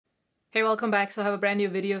Hey, welcome back. So I have a brand new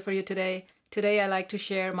video for you today. Today I like to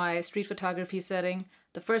share my street photography setting.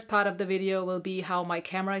 The first part of the video will be how my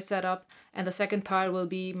camera is set up, and the second part will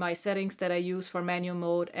be my settings that I use for manual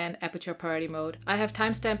mode and aperture priority mode. I have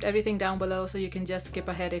timestamped everything down below, so you can just skip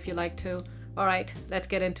ahead if you like to. Alright, let's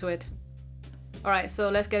get into it. Alright, so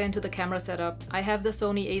let's get into the camera setup. I have the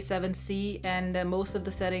Sony a7C, and most of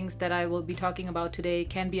the settings that I will be talking about today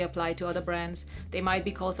can be applied to other brands. They might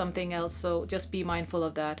be called something else, so just be mindful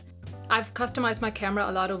of that. I've customized my camera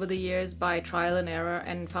a lot over the years by trial and error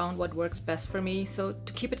and found what works best for me. So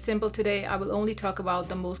to keep it simple today, I will only talk about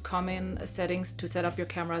the most common settings to set up your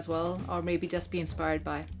camera as well, or maybe just be inspired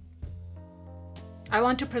by. I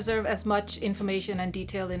want to preserve as much information and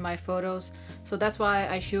detail in my photos, so that's why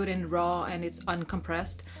I shoot in RAW and it's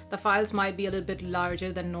uncompressed. The files might be a little bit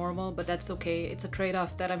larger than normal, but that's okay. It's a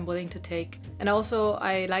trade-off that I'm willing to take. And also,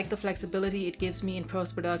 I like the flexibility it gives me in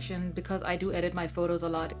post-production because I do edit my photos a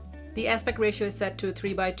lot. The aspect ratio is set to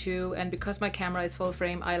 3:2, and because my camera is full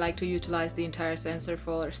frame, I like to utilize the entire sensor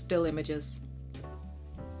for still images.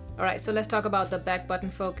 Alright, so let's talk about the back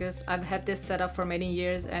button focus. I've had this set up for many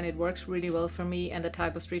years and it works really well for me and the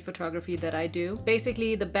type of street photography that I do.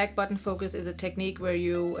 Basically, the back button focus is a technique where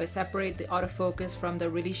you separate the autofocus from the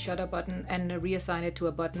release shutter button and reassign it to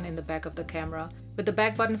a button in the back of the camera. With the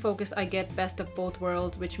back button focus, I get best of both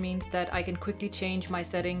worlds, which means that I can quickly change my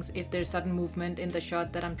settings if there's sudden movement in the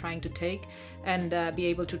shot that I'm trying to take and be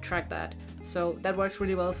able to track that. So that works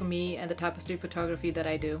really well for me and the type of street photography that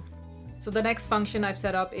I do. So the next function I've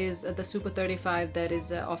set up is the Super 35 that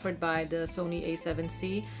is offered by the Sony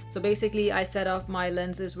a7C. So basically I set up my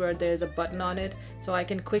lenses where there's a button on it, so I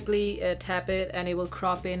can quickly tap it and it will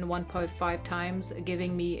crop in 1.5 times,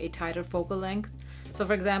 giving me a tighter focal length. So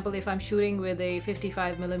for example, if I'm shooting with a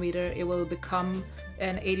 55mm, it will become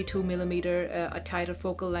an 82mm, a tighter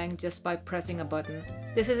focal length just by pressing a button.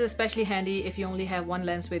 This is especially handy if you only have one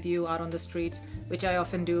lens with you out on the streets, which I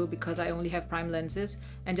often do because I only have prime lenses,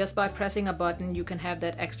 and just by pressing a button you can have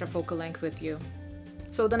that extra focal length with you.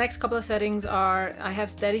 So the next couple of settings are, I have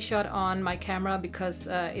steady shot on my camera because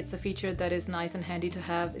it's a feature that is nice and handy to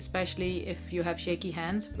have, especially if you have shaky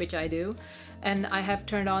hands, which I do. And I have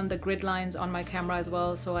turned on the grid lines on my camera as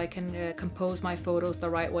well, so I can compose my photos the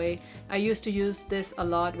right way. I used to use this a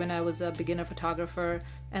lot when I was a beginner photographer,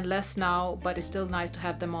 and less now, but it's still nice to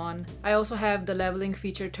have them on. I also have the leveling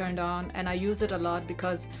feature turned on, and I use it a lot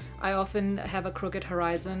because I often have a crooked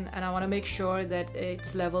horizon and I want to make sure that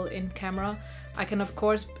it's level in camera. I can of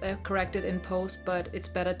course correct it in post, but it's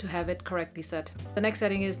better to have it correctly set. The next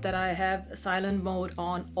setting is that I have silent mode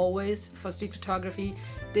on always for street photography.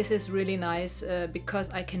 This is really nice because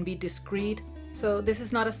I can be discreet. So this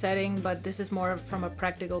is not a setting, but this is more from a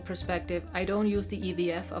practical perspective. I don't use the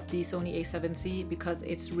EVF of the Sony a7C because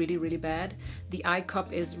it's really bad. The eye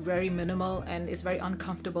cup is very minimal and it's very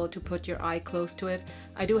uncomfortable to put your eye close to it.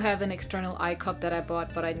 I do have an external eye cup that I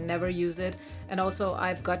bought, but I never use it. And also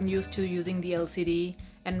I've gotten used to using the LCD.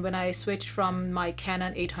 And when I switched from my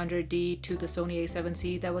Canon 800D to the Sony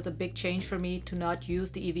a7C, that was a big change for me to not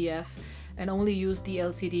use the EVF and only use the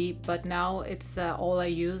LCD, but now it's all I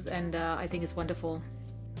use, and I think it's wonderful.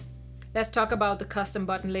 Let's talk about the custom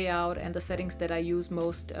button layout and the settings that I use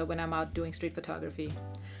most when I'm out doing street photography.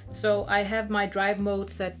 So I have my drive mode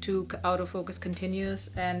set to autofocus continuous,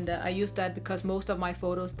 and I use that because most of my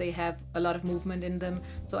photos, they have a lot of movement in them.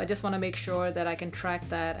 So I just want to make sure that I can track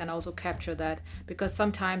that and also capture that, because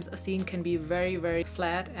sometimes a scene can be very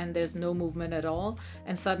flat and there's no movement at all,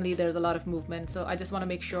 and suddenly there's a lot of movement. So I just want to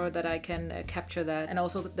make sure that I can capture that, and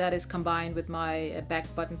also that is combined with my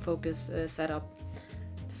back button focus setup.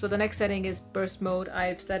 So the next setting is burst mode.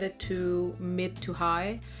 I've set it to mid to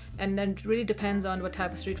high, and then it really depends on what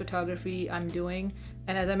type of street photography I'm doing.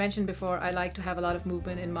 And as I mentioned before, I like to have a lot of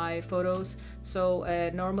movement in my photos. So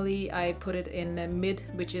normally I put it in mid,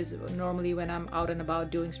 which is normally when I'm out and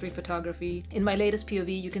about doing street photography. In my latest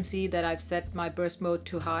POV, you can see that I've set my burst mode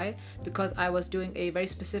to high because I was doing a very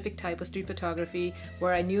specific type of street photography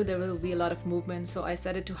where I knew there will be a lot of movement. So I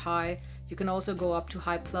set it to high. You can also go up to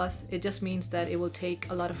high plus. It just means that it will take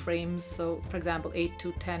a lot of frames. So for example, 8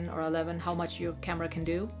 to 10 or 11, how much your camera can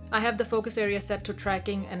do. I have the focus area set to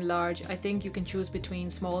tracking and large. I think you can choose between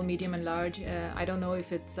small, medium and large. I don't know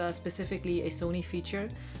if it's specifically a Sony feature,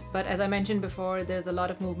 but as I mentioned before, there's a lot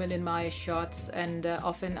of movement in my shots, and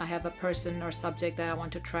often I have a person or subject that I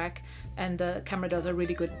want to track, and the camera does a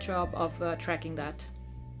really good job of tracking that.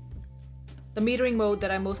 The metering mode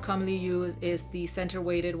that I most commonly use is the center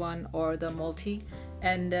weighted one or the multi,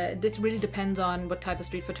 and this really depends on what type of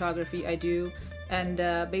street photography I do. And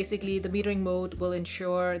basically the metering mode will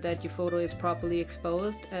ensure that your photo is properly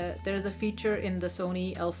exposed. There's a feature in the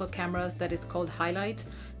Sony Alpha cameras that is called highlight,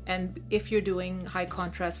 and if you're doing high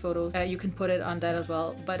contrast photos, you can put it on that as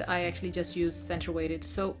well, but I actually just use center weighted.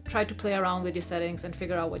 So try to play around with your settings and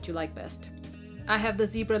figure out what you like best. I have the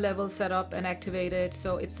zebra level set up and activated,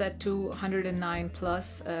 so it's set to 109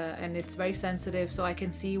 plus, and it's very sensitive, so I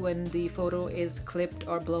can see when the photo is clipped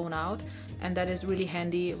or blown out, and that is really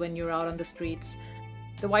handy when you're out on the streets.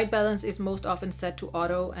 The white balance is most often set to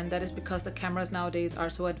auto, and that is because the cameras nowadays are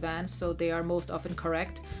so advanced, so they are most often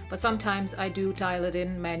correct. But sometimes I do dial it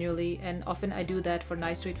in manually, and often I do that for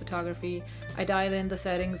night street photography. I dial in the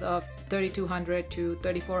settings of 3200 to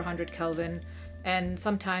 3400 Kelvin, and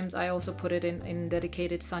sometimes I also put it in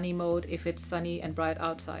dedicated sunny mode if it's sunny and bright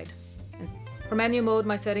outside. For manual mode,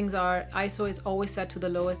 my settings are ISO is always set to the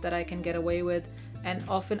lowest that I can get away with, and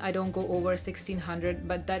often I don't go over 1600,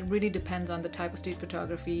 but that really depends on the type of street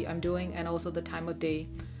photography I'm doing and also the time of day.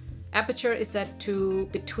 Aperture is set to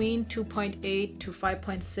between 2.8 to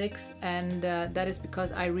 5.6, and that is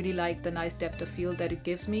because I really like the nice depth of field that it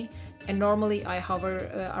gives me, and normally I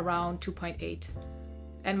hover around 2.8.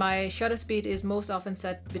 And my shutter speed is most often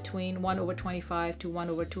set between 1/25 to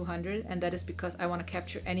 1/200, and that is because I want to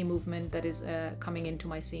capture any movement that is coming into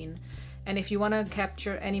my scene. And if you want to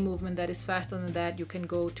capture any movement that is faster than that, you can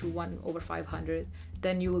go to 1/500,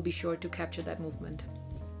 then you will be sure to capture that movement.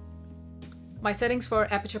 My settings for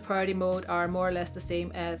Aperture Priority mode are more or less the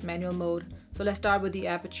same as manual mode. So let's start with the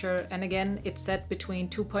aperture, and again it's set between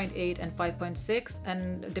 2.8 and 5.6,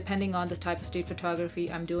 and depending on the type of street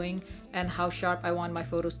photography I'm doing and how sharp I want my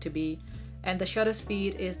photos to be. And the shutter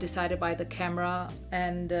speed is decided by the camera,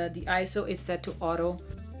 and the ISO is set to auto.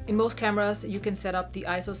 In most cameras you can set up the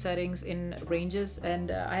ISO settings in ranges, and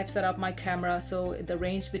I have set up my camera so the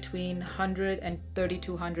range between 100 and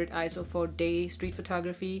 3200 ISO for day street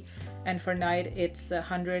photography, and for night it's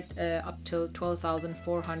 100 up till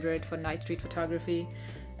 12,400 for night street photography.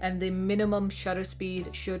 And the minimum shutter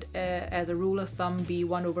speed should as a rule of thumb be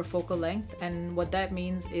 1/focal length, and what that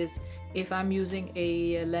means is if I'm using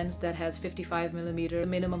a lens that has 55mm, the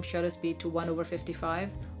minimum shutter speed to 1/55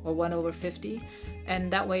 or 1/50,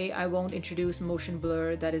 and that way I won't introduce motion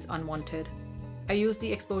blur that is unwanted. I use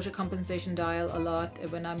the exposure compensation dial a lot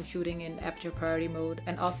when I'm shooting in Aperture Priority mode,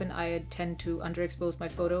 and often I tend to underexpose my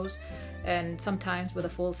photos, and sometimes with a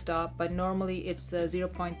full stop, but normally it's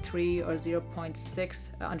 0.3 or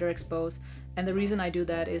 0.6 underexposed. And the reason I do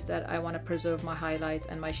that is that I want to preserve my highlights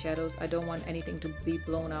and my shadows. I don't want anything to be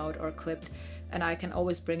blown out or clipped, and I can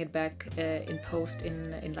always bring it back in post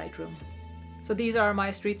in Lightroom. So these are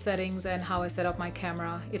my street settings and how I set up my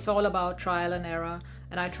camera. It's all about trial and error,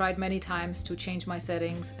 and I tried many times to change my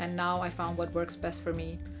settings, and now I found what works best for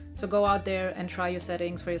me. So go out there and try your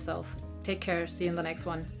settings for yourself. Take care, see you in the next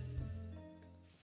one.